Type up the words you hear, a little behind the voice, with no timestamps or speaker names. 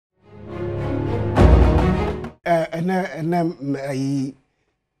And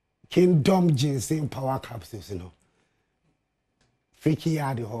Kingdom ginseng power capsules, you know. Freaky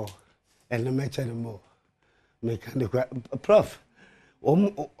yard ho, and the match anymore. Mechanical prof.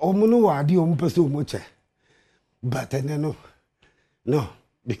 Omunu wadi pursue much. But no,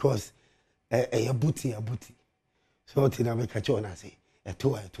 because a booty. So Tina make a chona say, a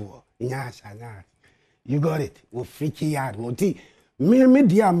two. Nyash. You got it. With freaky yard, what tea. Me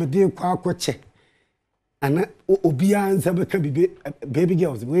dear quack. And Obian baby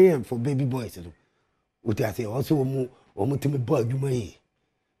girls waiting for baby boys. What I say also to me boy you may.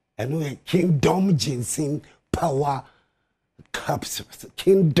 I know a Kingdom ginseng power capsules.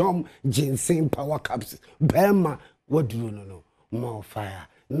 Kingdom ginseng power capsules. Bema, what do you know? More fire.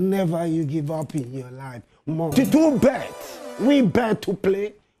 Never you give up in your life. More. To do bet. We bet to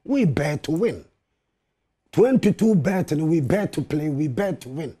play. We bet to win. 22 bet and we bet to play. We bet to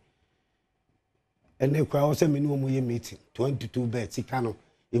win. And they also meeting 22 bets. He cannot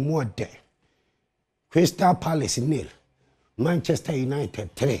in more day. Crystal Palace nil. Manchester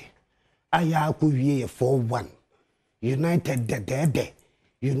United 3. Ayaku 4-1. United de.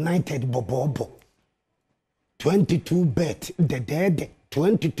 United bobo. 22 bet de.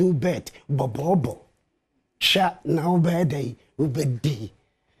 22 bet bobo. Sha now bad ube.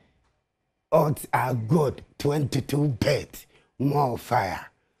 Odds are good. 22 bet. More fire.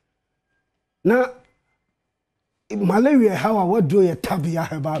 Now. Malaria, how what do you tabia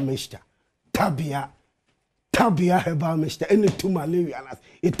heba mister? Tabia heba mister. Any two malaria,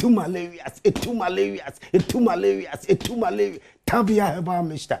 two malarias. Tabia heba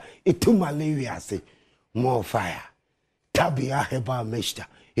mister. Two malaria, more fire. Tabia heba mister.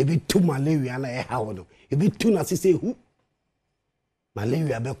 It be two malaria na how no. It be two na say who?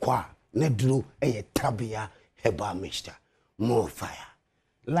 Malaria be kwa. Nedru tabia heba mister. More fire.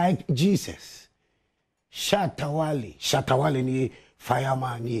 Like Jesus. Shatawale ni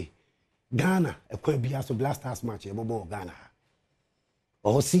fireman ni Ghana ekwebia so blasters match e bobo Ghana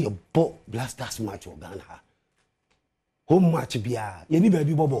or see a bo blasters match o Ghana home match bia ye ni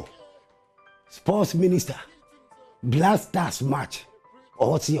baby bobo sports minister blasters match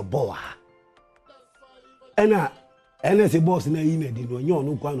or see a boa ena se boss na yinedi no nyo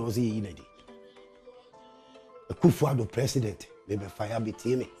no kwa no see yinedi Akufo-Addo president me be fire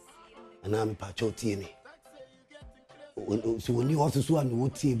bitime ana me pacho tie me. So when you also and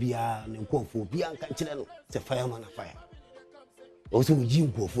what bia and for Bianca Chileno, the fireman of fire. Also, you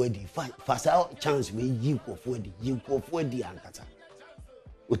go for the fast out chance we you go for the Ankata.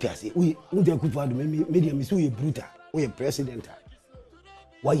 What I say, we Akufo-Addo medium is we brutal, we a president.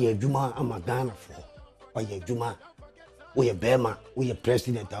 Why ye Juma am a Ghana for? Why ye Juma? We a Burma, we a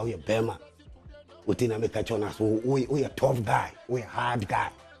president, we a Burma. What in America, we a tough guy, we a hard guy.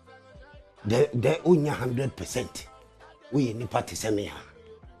 They only 100%. We ni party semia.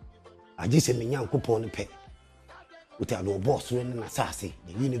 I just say me nyan kupon pe. Uti ado boss we na sase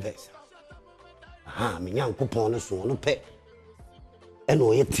the universe. Aha me nyan kupon so no pe.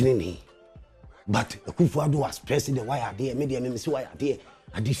 Eno ye tinini. But Akufo-Addo was president why are there media me say why are there.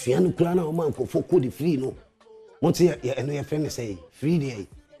 Adisua no kura na o man ko for code free no. Monte ye eno ye friend say free there.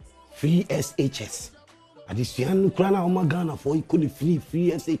 Free SHS. Adisua no kura na o man Ghana for code free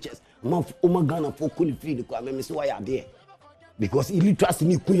SHS. Man o Ghana for code free the kwa me say why are there. Because illiteracy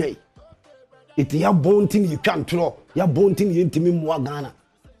ni kuye. It ya bonting you can't throw. Ya bonting you intimi mwa Ghana.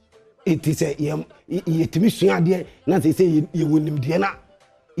 It is a ye timi sua de na say ye wonim de na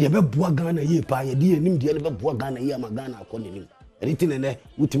ye be boa Ghana ye pa ye de nim de be boa Ghana ye ma Ghana akọ nim. Everything ene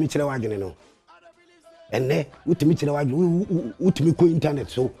utimi kire wagene no. Ene utimi kire wagene utimi ko internet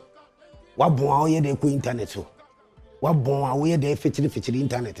so. Wa bon a ye de ko internet so. Wa bon a ye de fetiri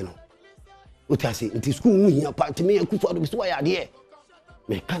internet no. What I say, it school here, party me, Akufo-Addo, so why are there?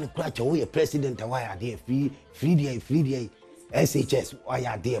 Me can't crack away a president, why are there? Free day, SHS, why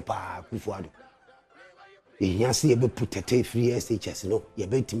are there, pa, Akufo-Addo? You see, a bit put a free SHS, no, you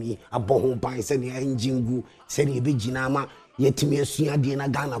bet me a bon by sending a engine, sending a big jinama, yet me a senior dear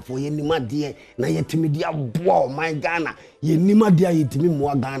Ghana for ye nima dear, na yet me dear boy, my Ghana, ye nima dear, yet me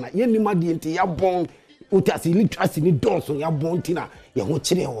more Ghana, ye nima dear, into your bone, what I see, trust in the doors on your bone, Tina, you won't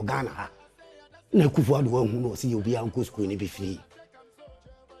chill or Ghana. Na Akufo-Addo who no see you be uncle school ni be free.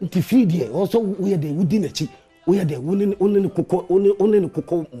 Nti free there also we dey wudi na chi we dey woni koko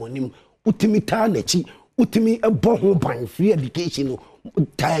monim utimi ta na chi utimi ebo ho ban free education no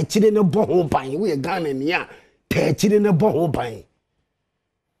ta chire na bo ho ban we Ghana ni a ta chire na bo ho ban.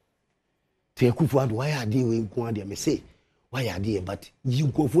 Te Akufo-Addo why are they we nko ade me say why are they but you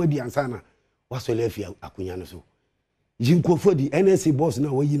go for the answer na wasole afia akunya no so. You go for the NSA boss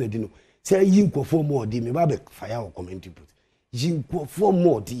na we yi na di no say yinkofo more di me ba be fire or comment put yinkofo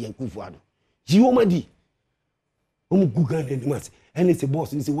more di yankufo ado yiomadi gugan animals and it's a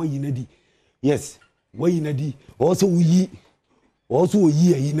boss and say why you need yes why you need also yi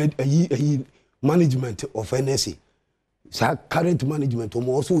management of NSA sa current management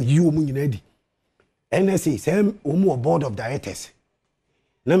also yi omu nyina di NSA say omu board of directors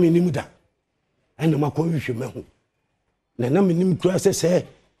na me nim da and ma ko hwehwe me ho na me nim kura say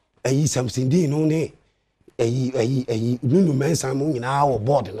ayi something din no ne ayi nunu mensa mo nyina wo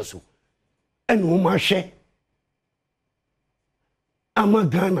board no so and o ma hwe ama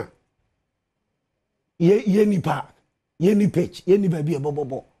Ghana ye nipa ye ni page ye ni ba bi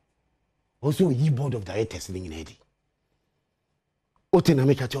bobobo also yi board of directors ni nyina di ote na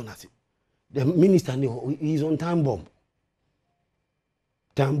make chona se the minister is on time bomb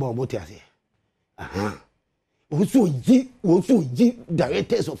what you say also yi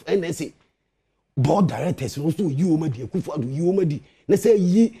directors of NSA board directors also yi omadi akufo ado yi omadi na say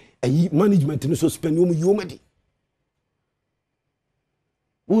yi management no suspend yi omadi.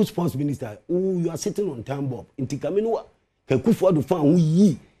 Who sports minister? Oh, you are sitting on time bomb. Inti kamenua ka akufo ado fa hu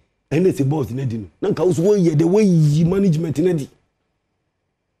yi NSA boss na di no na ka also ye the way yi management na di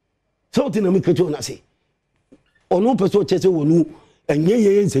so tina me kacho na say ono person chese wonu enye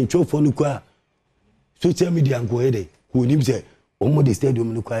ye nsentwofo no kwa social media go hede ko nim say omo the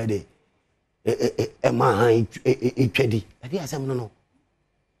stadium no kwa hede ma han twedi ade asem no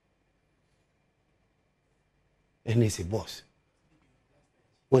NSA boss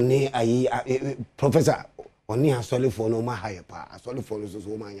oni ayi professor oni asole for no ma high pa asole for so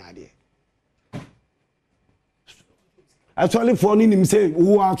so ma nya de actually for nim say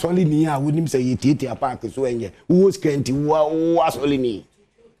who actually ni a wonim say yetete park so enye who skenti who actually ni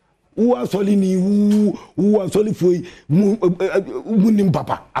who actually for munim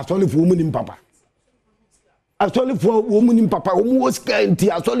papa actually for munim papa actually for munim papa who skenti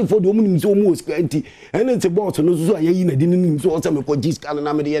actually for do munim so who skenti and it's about no so ayi na di nim so o say me ko giska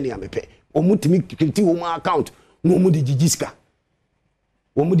na me de ya me pe o mutimi kriti o ma account no mu de giska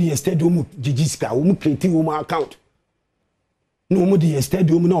o mu de stadium giska o mu kriti o ma account no mu di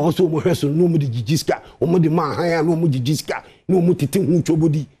stadium na also mo hweso no mu di gigiska o mu di ma han no mu gigiska no mu titi hu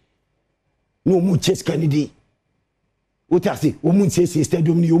chobodi no mu cheska ni di o ta se o mu nse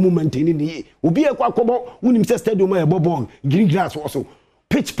stadium ni o mu maintain ni obi e kwa akobo unim se stadium e bobo green grass also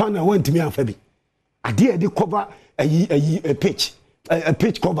pitch panel went me afa bi ade e de cover ayi pitch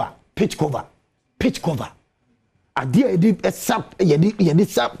cover ade e de sap ye de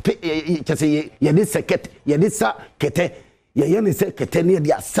sap chese ye de seket ye de sa kete ye ne se kete ne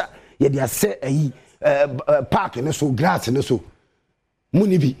de asa ye de ase ayi park ne so grass ne so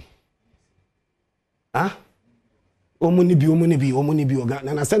muni bi omuni bi oga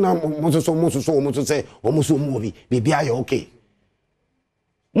na se na mo so se o so mu bi bibia ye okay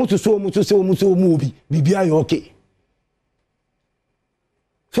mo so mu bi bibia ye okay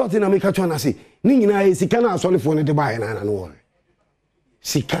so tina me ka twana se ni nyina ye sika na asolefo ne de ba ye na no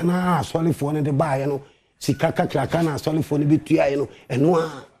sika na asolefo ne de ba ye no sika kakra na asolefo ne betua ye no eno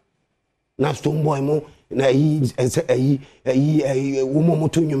a na stomboy mo na yi wo mo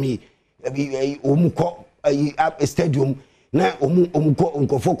to nwumi o mu ko stadium na o mu ko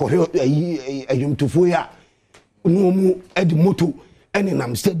nkofo ko ayumtufo ya no mu edi moto ene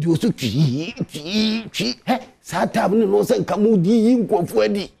nam stadium so twi sa tab no se nkamu di nkofo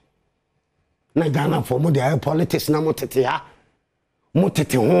edi na Ghana for mo dey politics na mo tete ha mo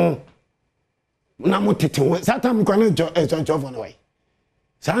tete ho na mo tete ho sa tab ko na cho for no way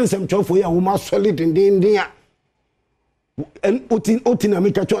sa ansem cho for ya wo ma solid din ya en otin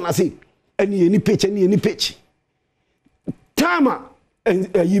America cho na say any pitch tama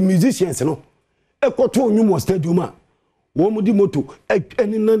yi musicians no ekoto onwum stadium a wo mu di moto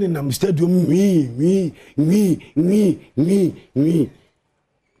eni nani na stadium wi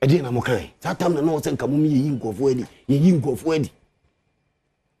edi na mo kan satam na no se nka mo yi nkofo edi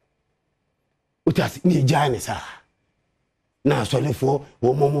utas ni jane sa na solefo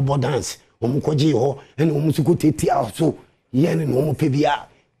wo mo bo dance wo mo koji ho eni wo mo suko teti aso ye ne no mo pebia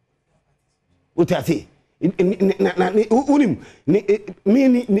utasi unim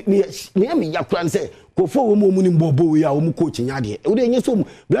ni ami yakran se ko fo wo mu ni mbobo ya wo mu coach nyade e de nye so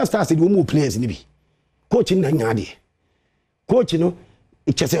Black Stars de wo mu players ni bi coach na nyade coach no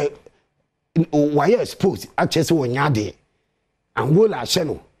ichese wire sports achese wo nyade Angola hye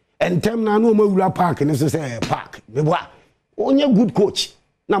no entem na no mawura park ni so say park me boa onye good coach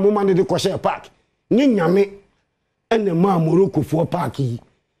na mo man de ko share park ni nyame ene ma Morocco fo park yi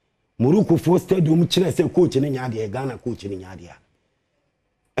Morocco for stadium chire se coach ni nyade Ghana coach ni nyade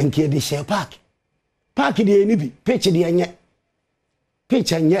enke de share park de ni bi pitch de enye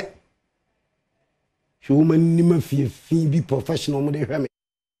pitch enye human ni ma fi bi professional mo de hwe me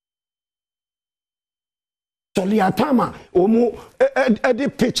Toli atama omo de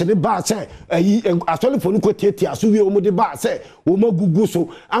pitch de ba se ayi asole fo ko tete aso wi omo de ba se omo gugu so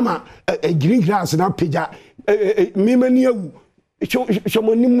ama green grass na peja mimani awu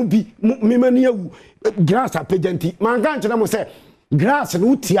shomoni mu bi mimani awu grass apejanti man kan kire mo se grass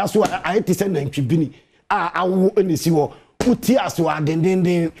no ti aso ayeti se nantwi bini awo enesi wo uti aso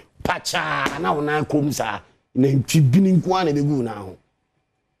adendenden pacha na wona komsa nantwi bini nko ana begu na ho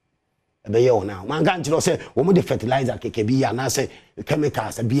ebe ye ona man kan kire se wo de fertilizer keke bi ya na se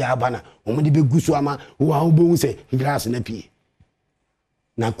chemicals bi ya bana wo de begu so ama wo a wo be hu se grass na pie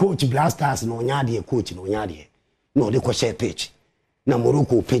na coach blasters no nyaade coach no nyaade no de ko share pitch na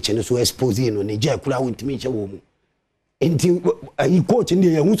Morocco pitch no so expose no ne je kura wontimi che wo mu enti ayi coach ndi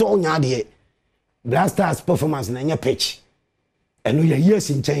ye hu so nyaade blasters performance na nya pitch eno ye yes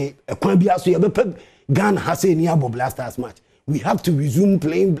nchen ekwan bi aso ye be Ghana ha say ni abo blasters match we have to resume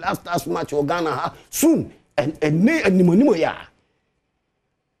playing blasters match or Ghana ha soon and animo ya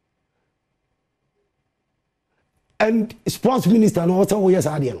and sports minister no also yes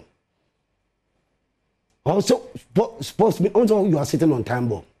ade no also sports also you are sitting on time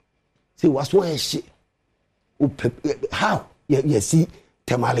bomb see what's one shit how you see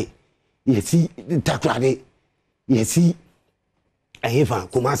Temale you see Takrade you see Eva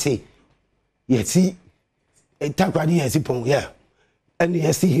Kumasi you see Takrade you see Pong yeah and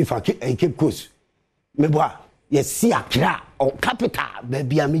you see Eva Cape Coast me boy you see Accra or capital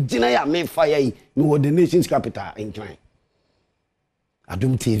baby am gina ya me fire no the nation's capital in China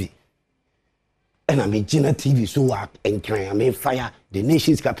Adom TV and I'm Gina TV so work and China me fire the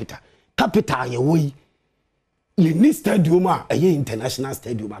nation's capital ye way you need stadium a international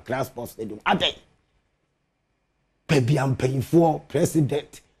stadium a class sports stadium ade baby am paying for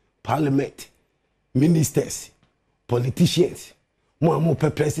president parliament ministers politicians mo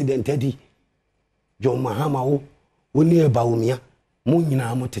president Eddie John Mahama wo woni eba womia mo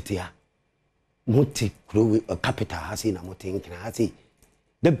nyina mo tetea mo te kro capital hasi na mo te nkina hasi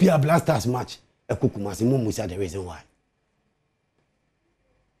the Pia Blasters match ekokumasi mo musa the reason why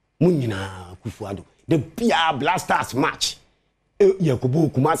mo nyina kufuado the Pia Blasters match Yakubu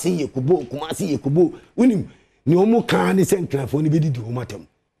kumasi wonim ni omo kan ni senkrafo ni bedidi ho matam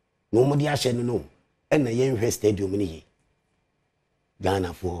no mo di ahye no na yenhwe stadium ni yi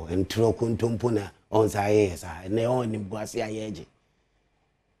Ghana for entro kontompo na on say na on nimbuase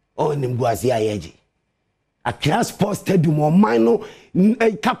ayeje a class sports stadium or minor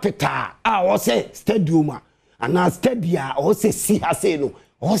a capital or say stadium and a stadia or say see hase no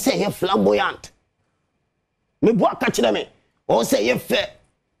or say flamboyant me bo catch them or say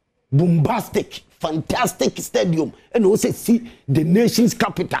bombastic fantastic stadium and also see the nation's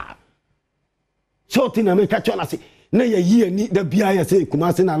capital short in America chona say na ye ni da bia ya say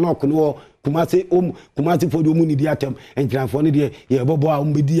Kumasi na lock no Kumasi for the money di atem enkranfo ne de ye bobo a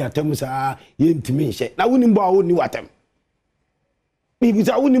umbedi atem sa ye ntimi nhye na woni mbo a woni watem bibi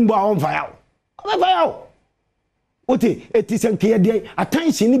sa woni mbo a on fire ote etisenke ye de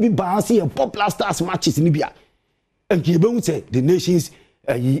attention ni bi ba say popular stars matches ni bia enke be hu say the nations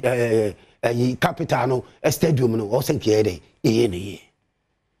capital no stadium no o senke ye de ye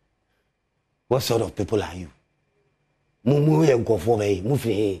what sort of people are you Mumu ye nkofo be mu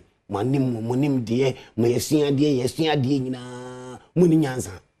fi manim de mo yesua de nyina muni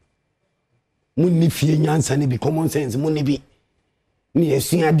nyansa muni fie nyansa ne bi common sense muni bi ni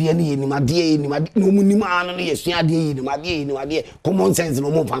yesua de ne yenimade no muni ma no yesua de yenimade common sense no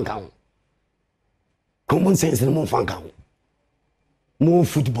mo fanka ho common sense no mo fanka ho mo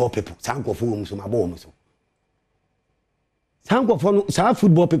football people sankofo wo muso mabo wo muso sankofo no sa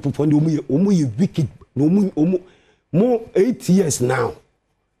football people for omu ye wicked no omu more 8 years now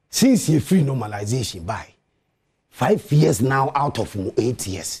since you free normalization by 5 years now out of 8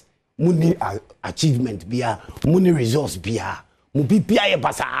 years money achievement bia money resource bia mu bia ye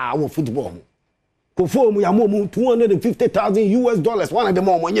basa wo football ko fo mu ya mo $250,000 one of them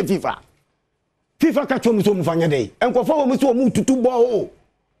mo nye FIFA ka chom so mu fanya dey enko fo mu so mu tutu ball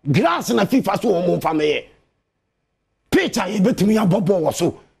grass na FIFA so mo fa me pitcher ye betimi ya bobo wo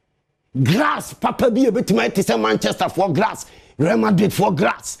so grass papa bi e betimi te say Manchester for grass Real Madrid for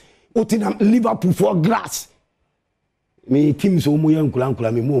grass Utina Liverpool for grass me team so mo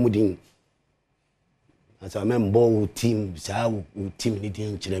yankula me mo din as a member team sa team ni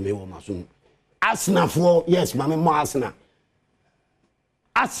din kire me wo maso Arsenal for yes mama mo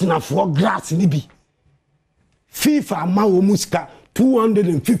Arsenal for grass ni bi FIFA ma wo musika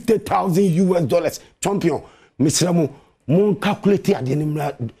 250,000 US dollars champion Mr. Mon calculate at the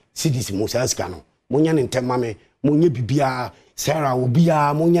number cities Mosascano Monyan in Temame Monye Bibia Sarah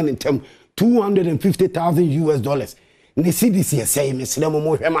Obia Monyan in Tem 250,000 US dollars ne CDC say Mr.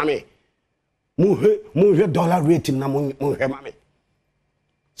 Mo Hemame Mo dollar rating na Mo Hemame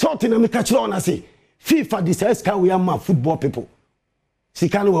so tina me catch on say FIFA decides can we are football people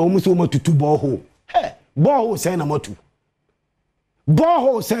Sikano we almost to 2 ball hole hey ball hole say na motu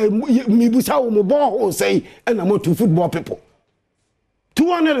ball say mibusa mo ball say and I'm to football people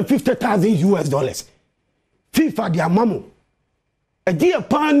 250,000 US dollars FIFA dia mamu a dear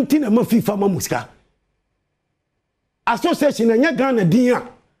panty na ma FIFA mamuska association nya Ghana dia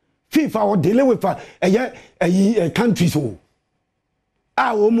FIFA or deal with a countries ho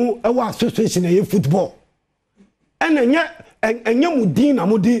a omu e wa association e football and nya mudi na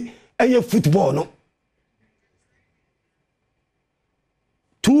mudi e football no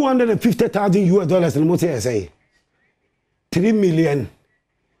 250,000 US dollars in most say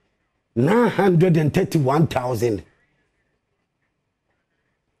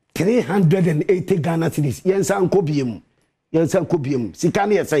 3,931,380 Ghana cedis. Yensan kobium.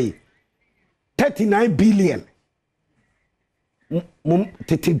 Sikani say 39 billion.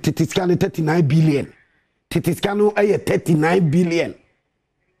 Titiskano 39 billion. Titiskano 39 billion.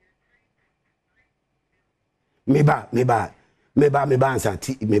 Meba ansa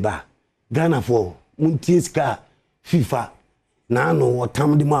Ghana for Muntiska FIFA na no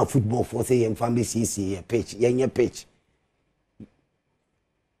watam de ma football for say yem family CC pitch yenye pitch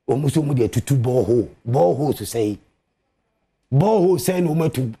omuso mu de tutu ball hole to say no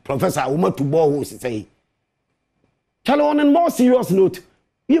to professor to ball hole to say tell on a more serious note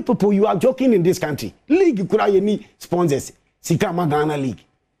you people you are joking in this country league kura any sponsors Sikama Ghana league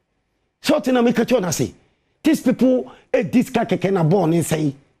so tina make a say these people this keke na born in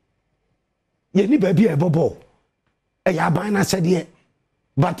say ye ni baby e bobo e ya ban na said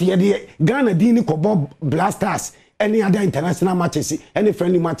but ye de Ghana dini ko Blasters any other international matches any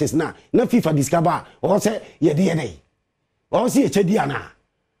friendly matches na FIFA discover or say ye de dey or say echedi ana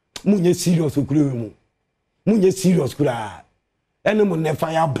munye serious okuru mu munye serious kura ene mo ne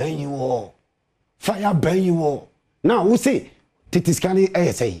fire burn you all now we say titiskani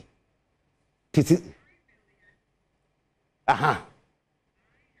say titi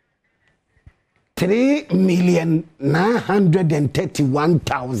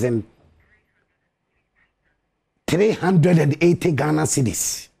 3,931,380 Ghana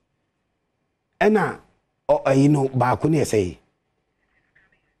cedis. Ena you know bakuni say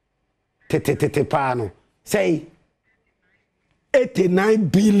pano say 89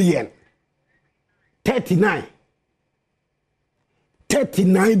 billion 39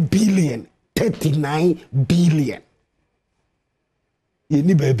 billion ye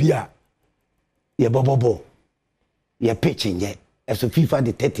ni baby a ye bobobo ye pitching ye so FIFA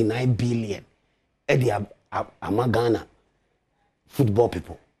the 39 billion e the Ghana football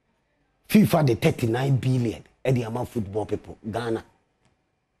people FIFA the 39 billion e the football people Ghana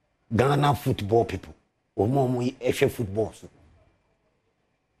football people omo e football so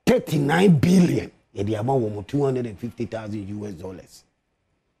 39 billion ye the amount 250,000 US dollars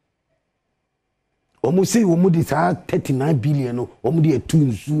omu say omu di 39 billion no omu di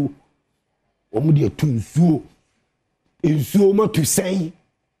etunsu ensuo ma to say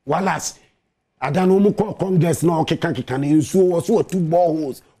walas adano omu congress na okeka na ensuo wo so 2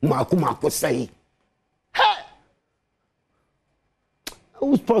 boreholes mako say hey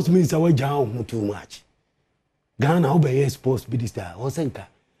who sports means away down too much Ghana obey sports be this star osenka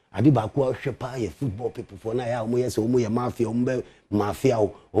adi ba ko hwepa ye football people for na ya omu yes omu ye mafia omu mafia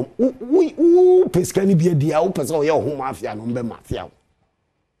o peskani bia dia o pesa o ye ho mafia no mbe mafia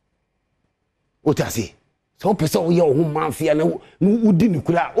o tasi so pesa o ye ho mafia na udi ni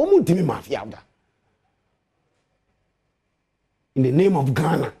kula o mu ntimi mafia da in the name of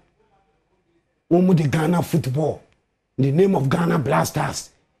Ghana omu the Ghana football in the name of Ghana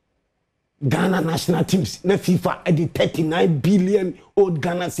Blasters Ghana national teams na FIFA at the 39 billion old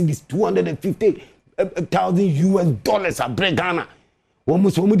Ghana cedis 250,000 US dollars a break Ghana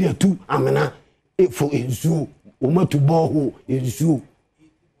almost omu dia 2 amena for ensuo omu to ball hole ensuo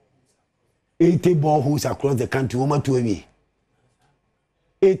 80 ball holes across the country omu to awie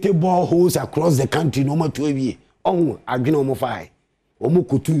 80 ball holes across the country omu to awie on adwena omu fai omu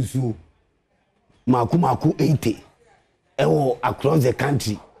kotu ensuo maku 80 ewo across the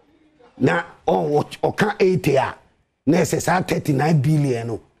country na oka 80 a na ese 39 billion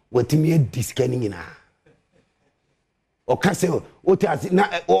no watimi discanning na oka se oti na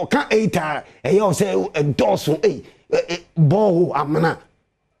oka 8 a eyo se endorsement Bo amana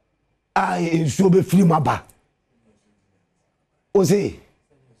ai nsuo be firi maba o say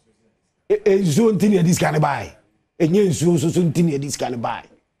nsuo ntini e diska ne bai enye nsuo so ntini e diska ne bai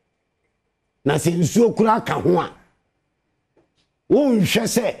na se nsuo kura ka ho a wo nhwe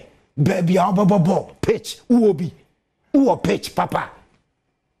se baby a obobobo pitch uobi uo pitch papa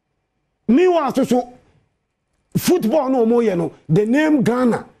me wa so football no mo ye no the name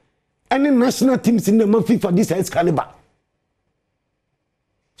Ghana any national teams in the FIFA this is caliber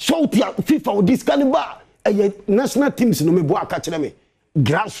so FIFA this caliber national teams no me boa ka kire me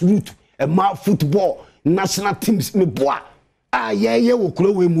grassroots e ma football national teams me boa ye wo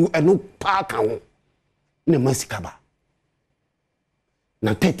kuro we mu eno pa ka ho ne masikaba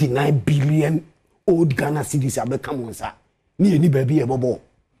na 39 billion old Ghana cedis abeka monsa ni eni baby e bobo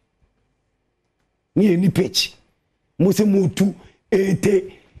ni eni pitch mo se mo tu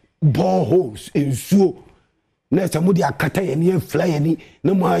 80 boreholes ensuo na se mo di akata ye ni fly ni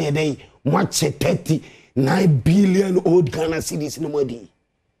na mo aye dey mo che 39 billion old Ghana cedis no mo di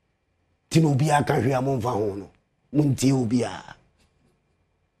tino bi aka hwe amon fa ho no mo ntie obi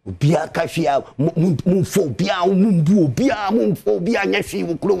aka hwe mo fo obi mo mbu obi anya hwe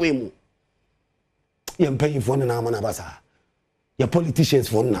wo kuro we mu ye mpanyifo na amana basa ye politicians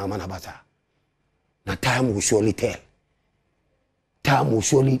for na amana basa na time will surely tell. Time will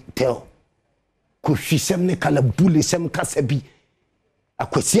surely tell. Kushisem ne kala bule sem kasebi.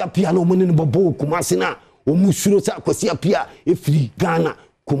 Akwesi apia no money no bobo kumase na omusuro sa akwesi apia e free Ghana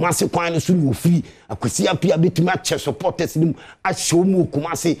kumase kwan no so no free akwesi apia betumi ache supporters nim a show mu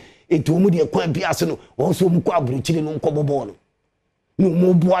kumase eto mu de kwan bia so no won so mu kwa abrochire no nko bobo no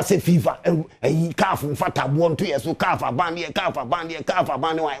mo boa se FIFA ayi kaf mfata bo nto yeso kaf abande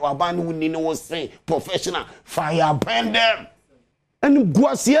wa bande woni no wo say professional fire burn them and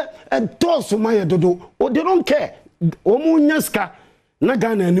guasie and toss my dodo o they don't care o mu nyaska na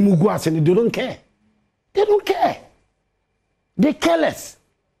Ghana animu guase they don't care they careless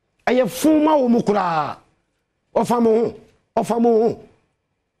aye fuma wo mukura ofamo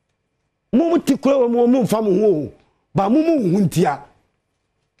mo mutikura wo mo mfamo ho ba mo huntia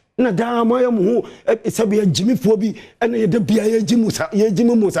na da ma ya mu esabe ya jimifo bi ena ye da bia ya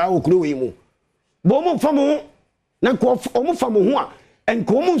jimu musa okuro we mu bo mo famo na ko o mo famo ho a en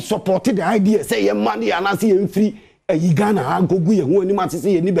ko mo support the idea say ye money anase ye mfiri ayi Ghana ha gogu ye ho ani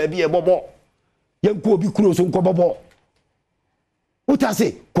matese ye ni ba bi ye bobo ye ko obi kuro so nko bobo uta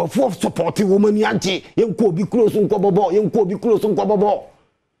say ko for support woman ni anje ye ko obi kuro so nko bobo ye ko obi kuro so nko bobo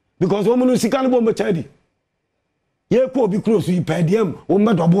because woman no sika no bo me chadi ye ko obi close yi pediem wo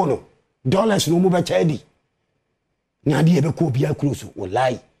medobo no dollars no mo be chadi nya de ye be ko obi a close wo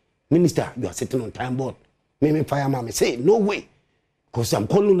lie minister you are sitting on time board me fire mama say no way cause I'm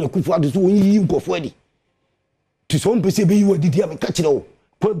calling na kufu adu so yi nkofo adi to some person be you didi am ka kire wo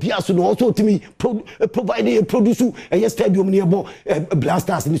ko bia so no also to me provide a produce a stadium near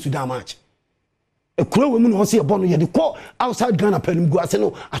blasters in Sudan match e kuro we mu no se e bo no ye de ko outside Ghana penim go ase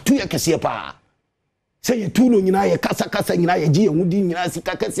no atu ye kese pa say ye tu no nyina ye kasa nyina ye gi ye hudi nyina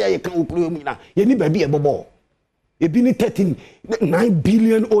sika kase ye kan okuro mu nyina ye ni ba bi e bobo e bi ni 39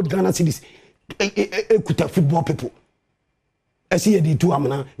 billion old Ghana cedis kuta football people esi ye di tu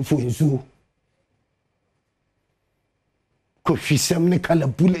amana fo nsuo ko hwisem ne kala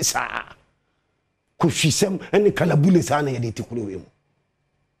bulesa ko hwisem ne kala bulesa na ye di tikuro we mu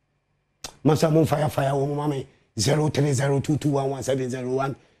masa mon fire wo mama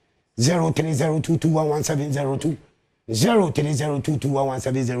 0302211701 0302211702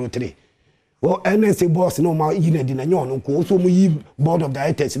 0302211703 well NSA boss no ma yi na di na nyo no ko so mu yi board of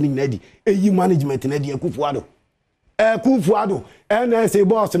directors ni na di eyi management na di Akufuado NSA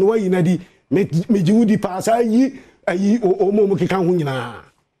boss no yi na di me jiwudi pasa yi ayi o mo keka ho nyina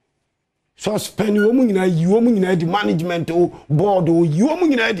suspend wo mu nyina yi wo mu nyina di management o board o yi wo mu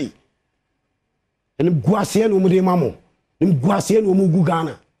nyina di en guasie no mu de mamo en guasie no mu gu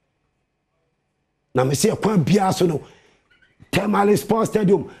Ghana na me se kwa bia so no Temale Sports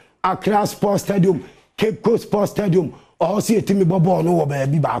Stadium, Accra Sports Stadium, Cape Coast Sports Stadium, or see etimi bobo no wo ba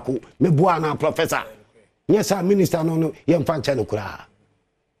bi baako me boa na professor yes our minister no yem fancha no kura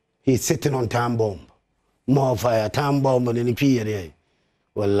he's sitting on time bomb more fire time bomb ni piye dey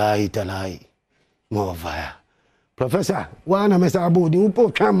wallahi talai more fire professor wana mesa abodi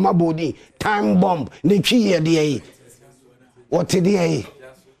upo twa mabodi time bomb ni piye dey what dey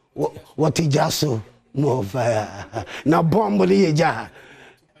what jaso more fire na bomb li ja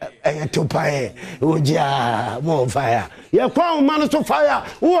to pae oja more fire you come man to fire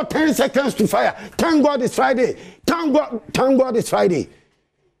who 10 seconds to fire thank God it's Friday thank God it's Friday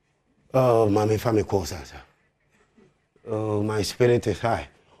oh mommy family calls us Oh, my spirit is high.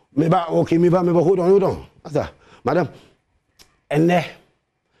 Maybe okay, maybe hold on. Madam. And there.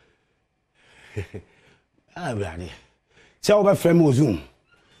 Ah, bloody. So over friend Zoom.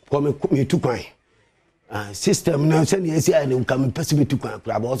 Come me to coin. System now send you see and come person to coin.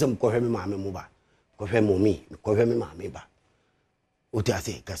 I was some coffee mammy mova. Coffee mommy, coffee mammy ba. What I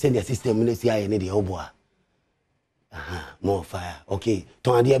say? Can send the system in the eye and the oboa. More fire. Okay.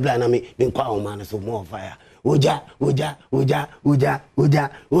 Ton dia bla na me kwa o man so more fire. Oja.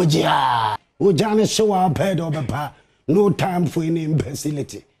 Oja ne show up head of papa. No time for any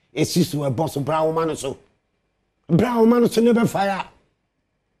imbecility. It's just a boss of brown man so. Brown man so never fire.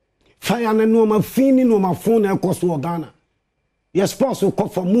 Fire na no ma fini no ma phone e cost Ghana. Yes, sports will call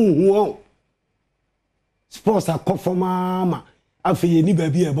for moon who. Sports are call for mama. Afi ni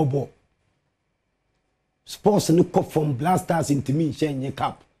baby e bobo. Sports no call from blasters into me share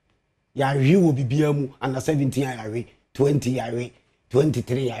cap. Ya will be biamu under 17 yare, 20 yare,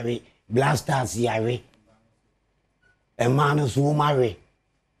 23 yare, blasters yare. A man is who marry.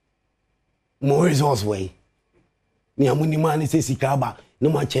 More resource way. Ni amuni man is sikaba, no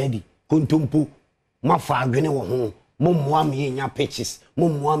machedi, kuntumpu, mafa gene wo ho, momwa me nya pitches,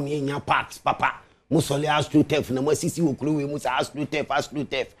 momwa me nya parks, papa. Musole astro tef na masisi wo kuro we musa astro tef.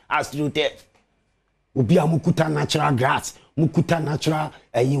 Obi amukuta natural grass, mukuta natural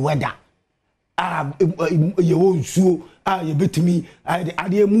weather. Ye won suo ye betimi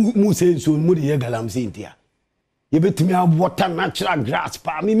ade mu say so mu de ye galamse ntia ye betimi water natural grass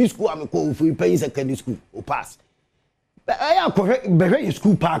pa me school am ko fu pay secondary school o pass ya ko be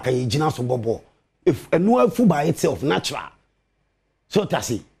school park ye gina so bobo if eno afu by itself natural so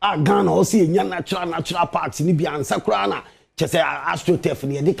tasi Ghana o see nya natural parks ni bi ansa kura na chese astrotef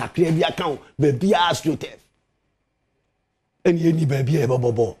ni de kakra bi account be bia astrotef eni ni ba bia e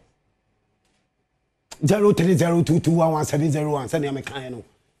bobo 03022117001 send me kan no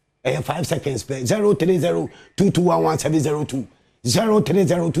 5 seconds per 03022117002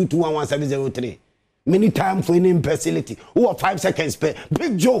 03022117003 many time for any imbecility who 5 seconds per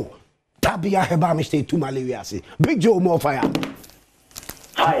Big Joe tabia heba me stay to malaria say Big Joe more fire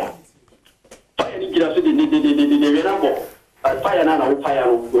ni kira so de rambo fire na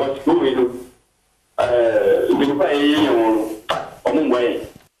fire what go we do we fire you omwe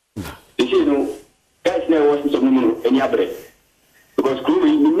you know guys now watching some no any abre because crew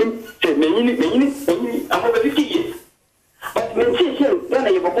me say me I'm over 50 years but me say na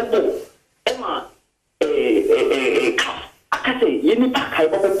you go ema aka say you need pack I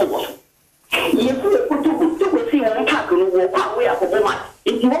go you put to see one pack no wo kwa we akọ ma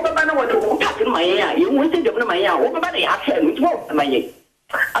if you want to na wo pack no my ya you want to dem my ya wo ba na ya tell me what my ya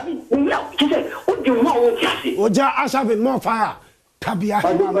I mean we are just say what do you want to say oja asave more fire Tabia,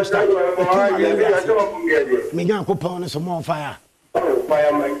 me young coupon is more fire. Oh,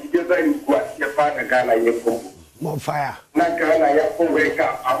 fire, my design, what your father Ghana, you more fire. Not Ghana, you wake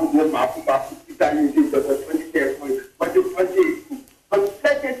up. I would go back to Italian, but 20 years, but you put but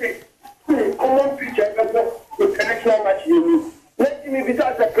second, common picture, the connection much you let me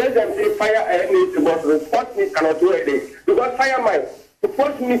without the president say fire and need to but report me cannot do anything because fire mine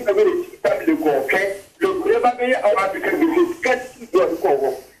support me ability that will go okay. Look, never be our African business. Get your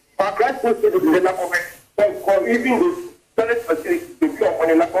call. Our grass was to the government. For even the toilet facility to be on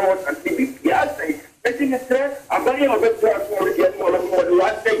an account and the BPS. Letting it say, I'm very of it for get more of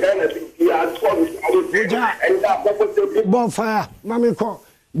what they done at BPS. And that was the big bonfire. Mammy call.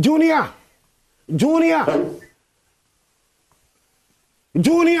 Junior.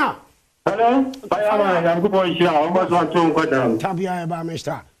 Hello? I'm good boy. I'm almost want to go down. Tabia about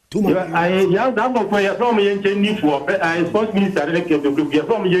Mr. I young number for your from Yen for I sports minister elected to be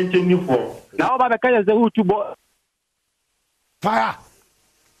from Yen for. Now, by the kind of the Utu fire.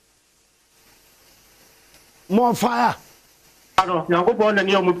 More fire. I don't know. Go on and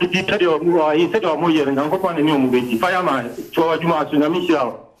you move to he said or more year and go on and you move fireman. So you must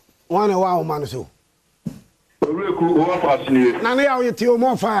Michelle. One wow, man. So. Now, you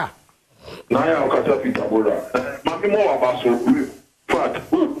more fire. Now, I'm Mammy more about so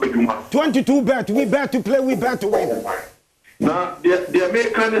 22 bet, we bet to play, we bet to win. Now, the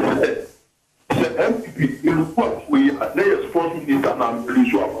American is MPP in what we are there sports minister and I'm pretty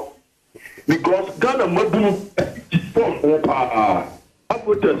sure. Because Ghana Madu sports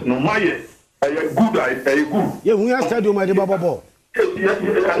operators no my good. Yeah, we are stadium at the Baba.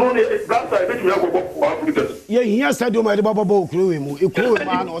 Yeah, here stadium at the Baba Ball crew,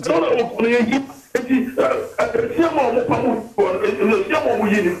 man or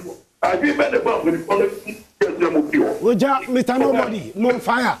Mr. Nobody, more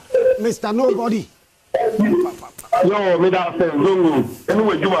fire. Mr. Nobody. Yo, me that say Zongo.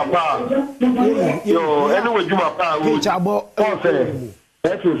 Anyway, Juma Pa. Yo, anyway, Juma Pa. Chabo.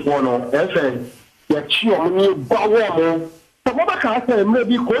 That's one. That's ya chiyo mwenye bawa mo. Samoba ka say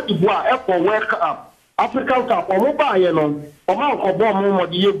maybe Cote d'Ivoire for World Cup. African Cup omo ba ye no. Omo ko bo mo mo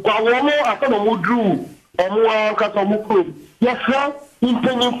di bawa mo aka no mo drew. Omo ka so mo pro. Yes sir.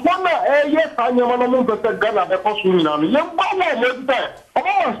 Internifona yes anyama no mo pese Ghana be ko su nyina no. Ye bawa mo di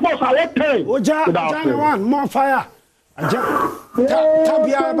omo sports I want Oja one more fire.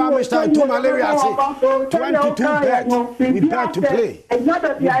 Tabia about Mr. To malaria 22 bets. We bet to play. And not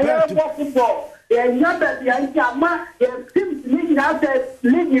that the idea of football. And not that the idea seems leading out the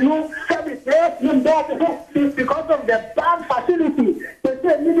league, you know, service because of the bad facility. They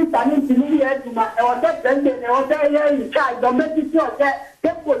say, Lily Tanin to Lily Eduma, or that then they were there in charge, domestic,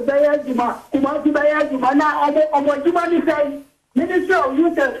 they put there, Juma, Kumati Bayajuma, now, or Juma say. Ministry of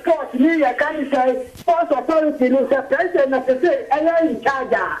Youth and Sports, Media can say, Sports Authority, no president of the say, I am in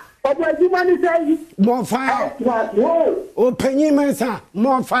charge. But what you want to say? More fire. Oh, Penny Mesa,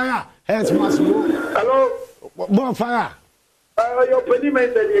 more fire. Has must Hello? More fire. Your Penny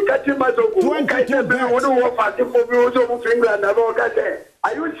Mesa, you catch him as a 22 bets.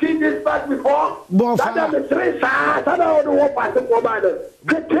 Are you seeing this back before? Bonfire. But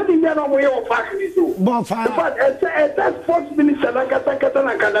it's a sports minister, like a second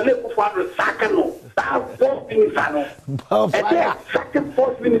and can live for second. That sports minister. Second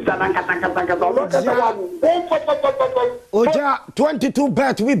sports minister, Oja, 22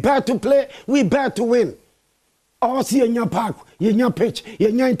 bet. We bet to play. We bet to win. All see in your park, in your pitch,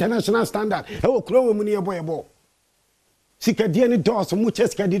 in your international standard. Oh, crow money a boy. Sikadiani doors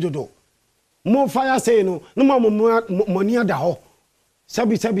muches kadido. More fire say no more money at the hole.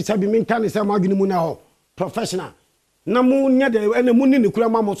 Sabi mean can is a magimuna professional. Namu near the and the moon in the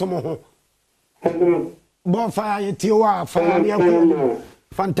Kurama Somo. Bonfire Tioa, fire.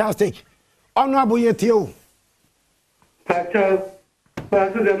 Fantastic. Honorable Yetio. Pacha,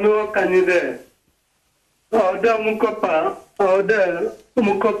 the no candidate. Order Mukopa, order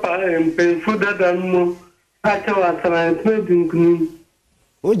Mukopa, and pay food than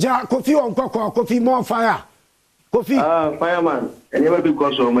Oja, coffee on coffee, more fire. Coffee. Fireman, and never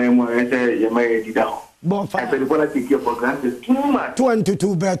because of my say you may get down. Bonfire. I said, what I take you for granted too much.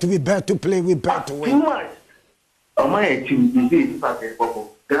 22 bet, we bet to play, we bet to win. Too much. Oh, my team is this packet.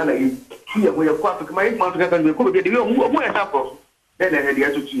 Ghana is here where you're quite my mouth can be covered. Then I had the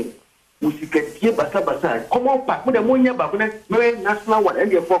other team. We get here, Basa. Come on, back with the money back when national one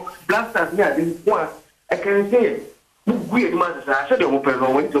and your blasters near this one. I can say, weird matters. I said, I'm open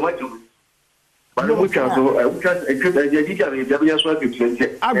on to my two. But we can so I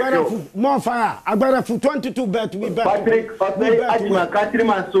more fire. I got for 22 bet. We bet. Patrick,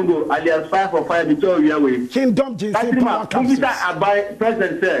 Katrima Sungo, alias 5 for 5 Victoria way. Kingdom Katrima, I buy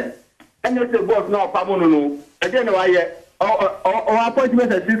president said. And it's a boss now, Pamono. I don't know why or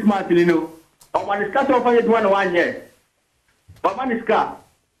appointment at 6 months, you know. Or man is cut off 1 year. But man is car.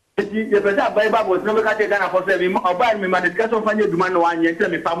 The better Bible was never cut down for 7 or buy me man is cut off 1 year, tell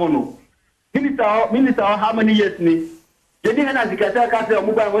me Pamono. Minister, how many years ni? Jadi hana zikata kasa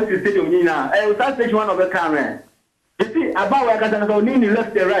omuba wasi stadium nyina. Usa stage one of the camera. You see, about where kasa na nini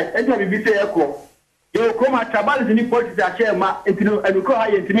left and right. Enti bibi say eko. You come at tribal ni politics a share ma entino enuko ha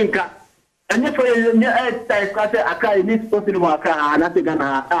yentimi nka. Enye for ye type kasa aka ni supposed to aka na te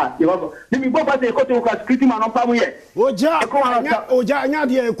gana you go. Ni bo pa say ekoto ka security man on pamu ye. Oja anya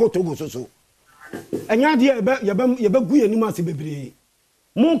de ekoto go so. Anya de ye be gu ye ni ase bebre.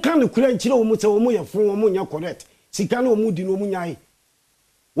 Mon kan no kura nchire wo mu se wo mu ye fun wo mu nya correct sika na wo mu di no mu nyai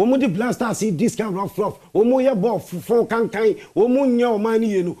wo mu di blaster see this kind of rough wo mu ye ball fun kan wo mu nya o man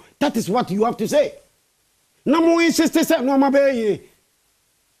ye no. That is what you have to say. Na mo insist say no ma be ye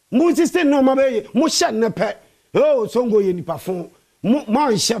mo insist no ma be ye mo sha na pe oh songo ye ni pa fun mo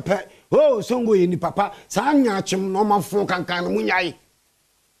man sha pe oh songo ye ni papa sa nya achim no ma fun kan no mu nyai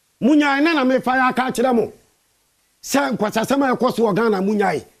na me fa ya ka kire mo. Say kwasa sama ekoso Ghana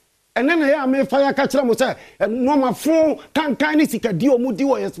munyai ene na ya me fire ka kire mo say no ma fon kan ni sika di omudi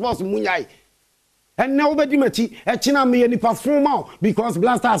wo sports munyai ene obedi machi e kina me nipa fon ma because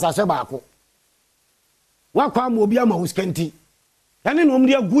blasters ase baako wa kwa mo obi ama uskanti ene no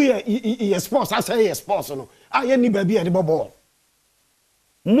omdi agu ye sports ase ye sports no aye ni ba bi e de bobo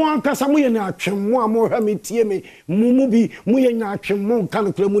mo ankasa mo ye na atwem mo hwa me tie me mu bi mo ye na atwem mo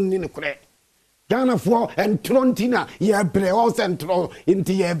kan kure mu ni ne kure Ghana for and Trontina, ye bre, all central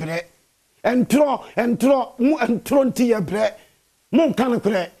into ye bre. And tro, mu and Tronti ye bre. Mon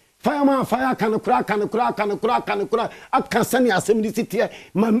canacre, Fireman, fire can crack and crack and crack and crack. I can send you assembly city.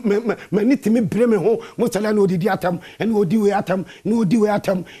 Manity me breme home. Mostly no di atom and no do atom, no do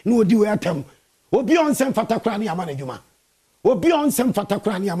atom, no do atom. O beyond some fatacrania managuma. O beyond some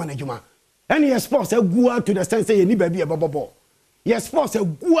fatacrania managuma. And your spouse a go out to the sense any baby a bubble. Your spouse a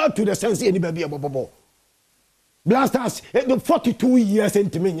go out to the sense any baby a bubble. Blasters, 42 years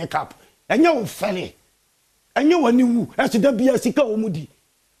into me cap. And you're funny. And you are new as to the be a sika omudi.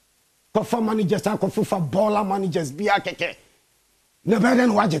 Kofa managers are for baller managers be a keke. No better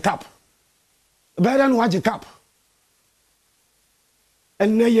than watch a cup. Better than watch a cup.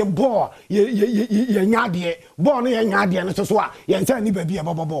 And now you bore, you yadi, born a yadi and so what. You say any baby a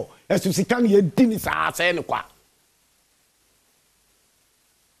bubble. As to see can you dinis ass and qua.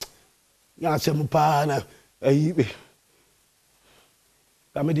 Yasamupana, me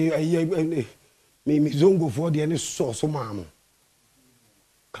zongo for the any sauce, ma'am.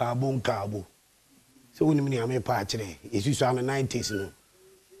 Cabo. So when me am a party, is you on the 90s, no?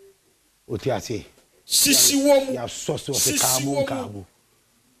 What you say? Sissy woman, ya sauce of the cabo.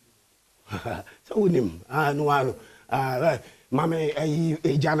 So with him, no, Mamma,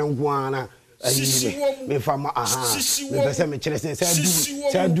 a Jan Guana, me from me cemetery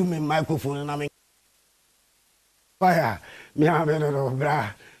said, do me microphone and I mean, fire, me have a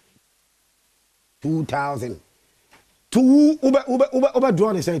bra 2,000. Two Uber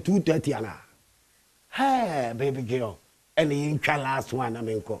drawn say 230 ana. Hey, baby girl. And the last one, I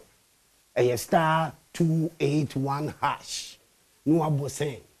mean, a star 281 hash. No abo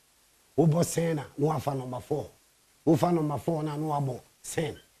sen. Obo sen no afa number 4. Ofa number 4 na no abo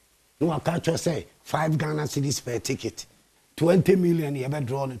sen. No catch you say 5 Ghana cedis per ticket. 20 million you ever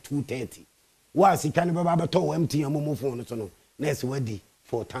drawn 230. Was he can be to empty and move phone so no. Next wedding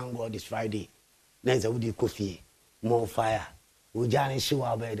for thank God this Friday. Next wedding coffee. More fire. Ujani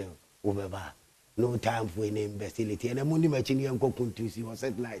show bed. No time for any imbecility. And the money machine and go to see was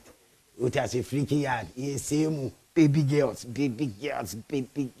satellite. It has a freaky yard. Yes, same baby girls.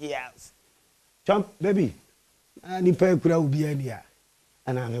 Jump, baby. And the pair could be any year.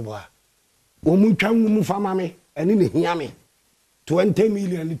 And I'm a boy. Woman can move for mammy and in the yammy. 20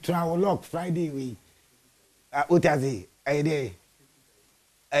 million travel lock Friday week. What has he? A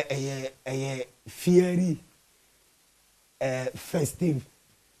fiery. Festive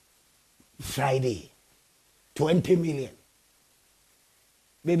Friday 20 million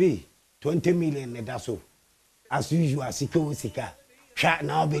baby 20 million that's all as usual sika chat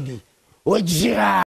now baby ojira